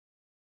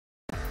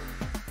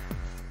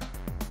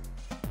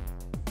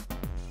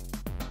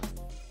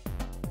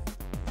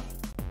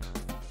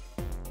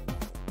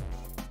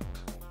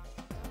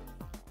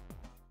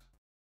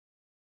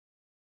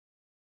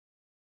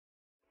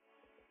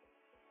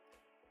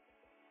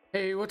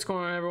Hey, what's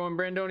going on, everyone?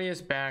 Brandoni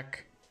is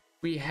back.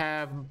 We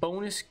have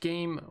bonus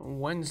game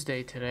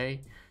Wednesday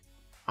today.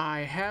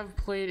 I have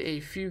played a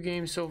few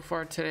games so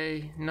far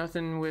today,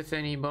 nothing with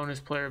any bonus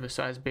player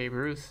besides Babe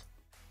Ruth.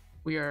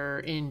 We are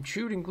in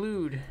chewed and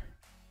glued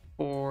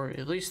for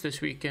at least this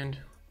weekend,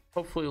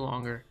 hopefully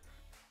longer.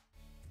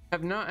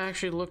 Have not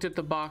actually looked at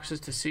the boxes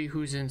to see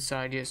who's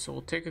inside yet, so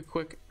we'll take a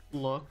quick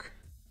look.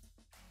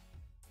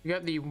 We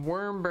got the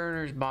Worm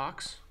Burners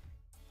box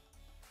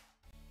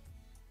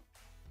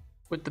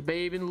with the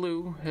Babe and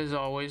Lou, as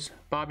always.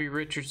 Bobby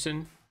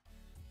Richardson,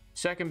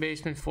 second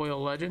baseman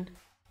foil legend.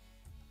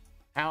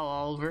 Al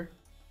Oliver,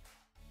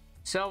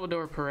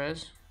 Salvador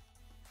Perez,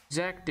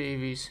 Zach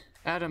Davies,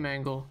 Adam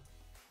Engel,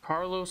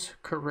 Carlos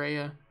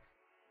Correa,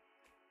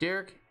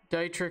 Derek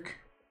Dietrich,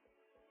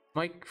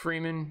 Mike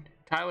Freeman,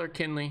 Tyler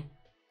Kinley,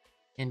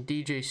 and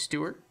DJ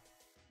Stewart.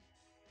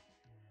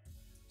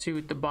 See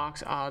what the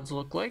box odds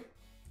look like.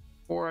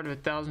 4 out of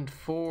 1,000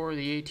 for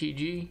the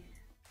ATG,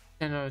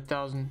 10 out of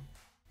 1,000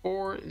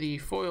 for the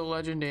foil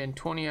legend, and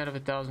 20 out of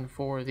 1,000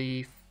 for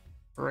the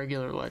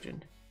regular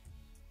legend.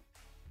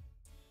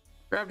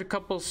 Grabbed a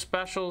couple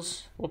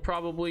specials. We'll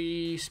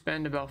probably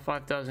spend about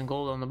 5,000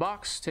 gold on the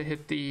box to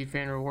hit the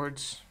fan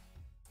rewards.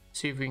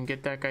 See if we can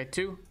get that guy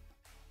too.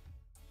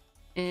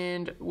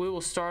 And we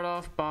will start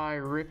off by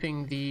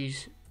ripping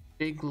these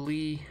big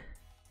Lee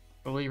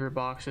reliever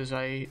boxes.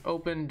 I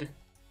opened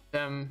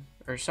them,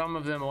 or some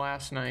of them,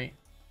 last night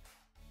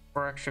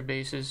for extra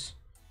bases.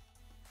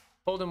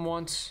 Pulled them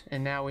once,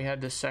 and now we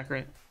had the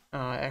second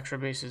extra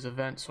bases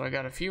event, so I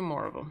got a few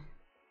more of them.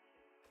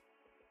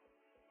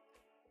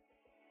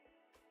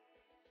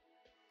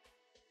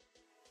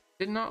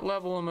 Did not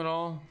level him at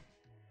all.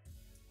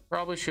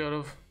 Probably should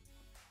have.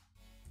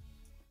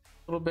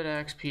 A little bit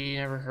of XP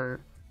never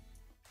hurt.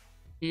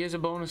 He is a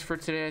bonus for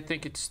today. I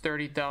think it's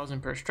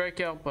 30,000 per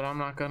strikeout, but I'm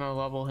not gonna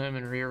level him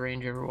and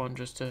rearrange everyone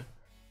just to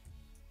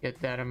get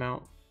that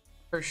amount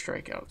per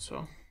strikeout.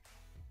 So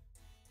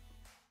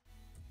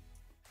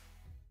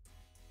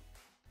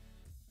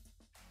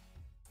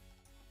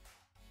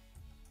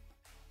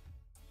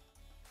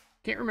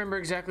can't remember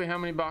exactly how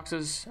many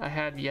boxes I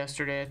had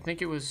yesterday. I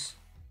think it was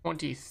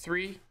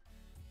 23,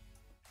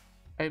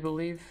 I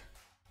believe,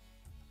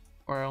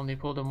 or I only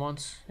pulled them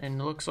once, and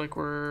it looks like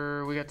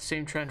we got the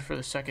same trend for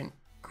the second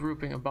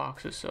grouping of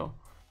boxes, so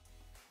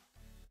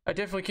I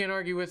definitely can't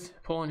argue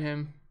with pulling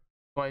him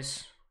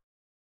twice,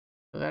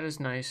 so that is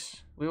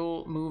nice.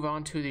 We'll move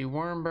on to the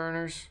Worm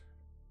Burners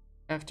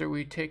after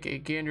we take a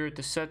gander at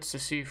the sets to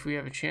see if we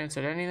have a chance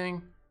at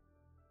anything.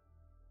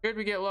 Should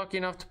we get lucky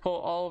enough to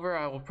pull Oliver,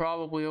 I will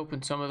probably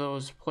open some of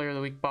those Player of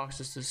the Week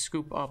boxes to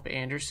scoop up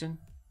Anderson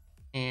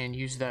and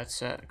use that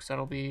set, because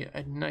that'll be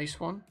a nice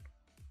one.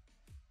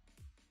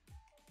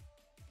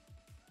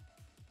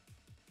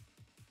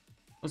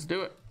 Let's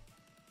do it.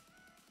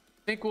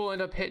 I think we'll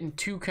end up hitting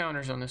 2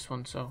 counters on this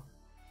one, so.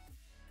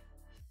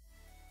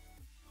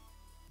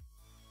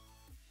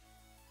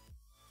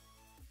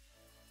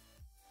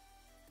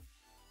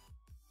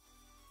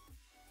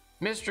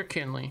 Mr.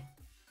 Kinley.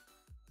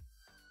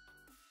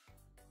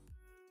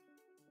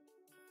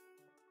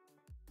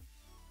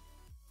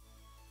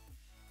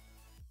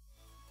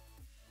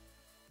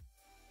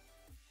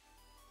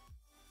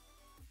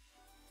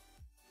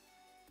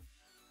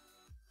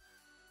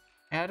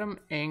 Adam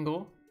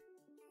Engel.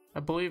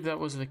 I believe that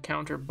was the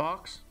counter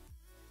box.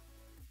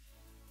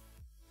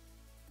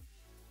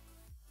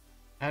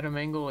 Adam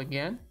Engel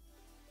again.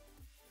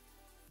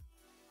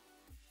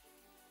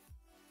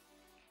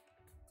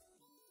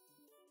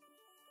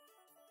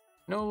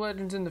 No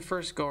legends in the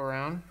first go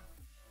around.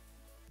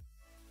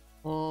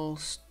 We'll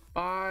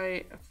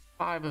buy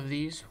 5 of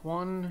these.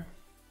 1,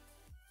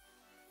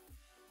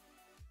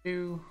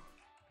 2,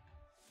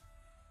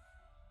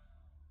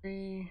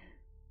 3.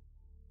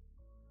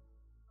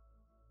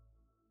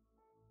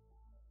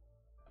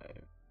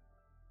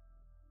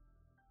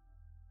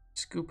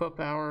 Scoop up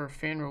our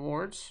fan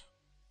rewards.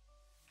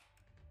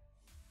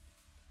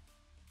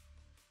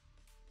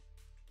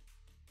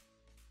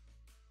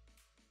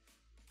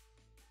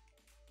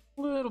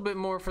 A little bit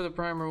more for the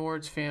Prime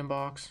Rewards fan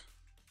box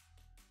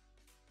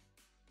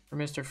for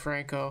Mr.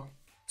 Franco.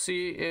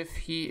 See if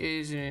he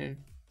is an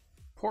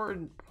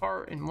important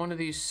part in one of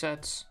these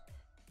sets.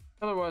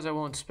 Otherwise, I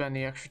won't spend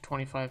the extra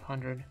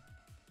 2,500.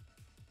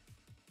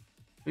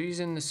 He's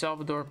in the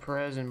Salvador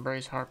Perez and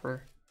Bryce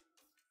Harper.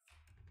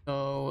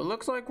 So it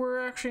looks like we're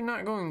actually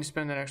not going to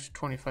spend that extra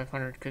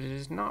 2,500 because it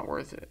is not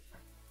worth it.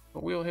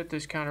 But we'll hit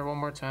this counter one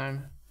more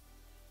time.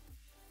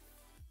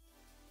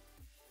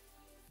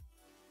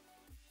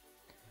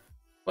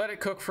 Let it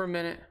cook for a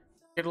minute.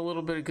 Get a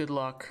little bit of good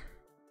luck.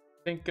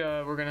 I think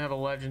we're going to have a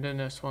legend in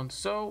this one.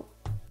 So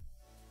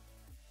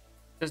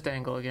just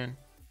angle again.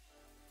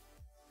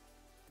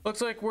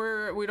 Looks like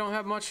we don't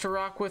have much to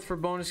rock with for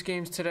bonus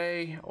games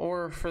today,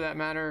 or for that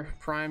matter,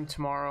 Prime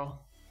tomorrow.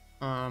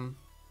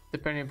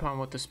 Depending upon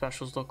what the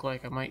specials look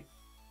like, I might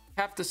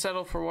have to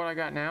settle for what I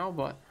got now,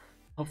 but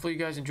hopefully you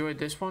guys enjoyed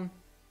this one.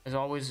 As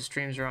always, the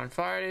streams are on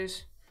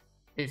Fridays.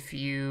 If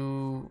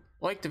you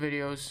like the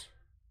videos,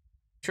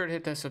 sure to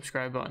hit that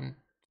subscribe button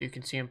so you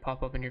can see them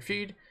pop up in your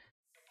feed.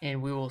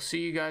 And we will see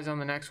you guys on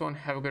the next one.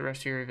 Have a good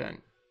rest of your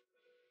event.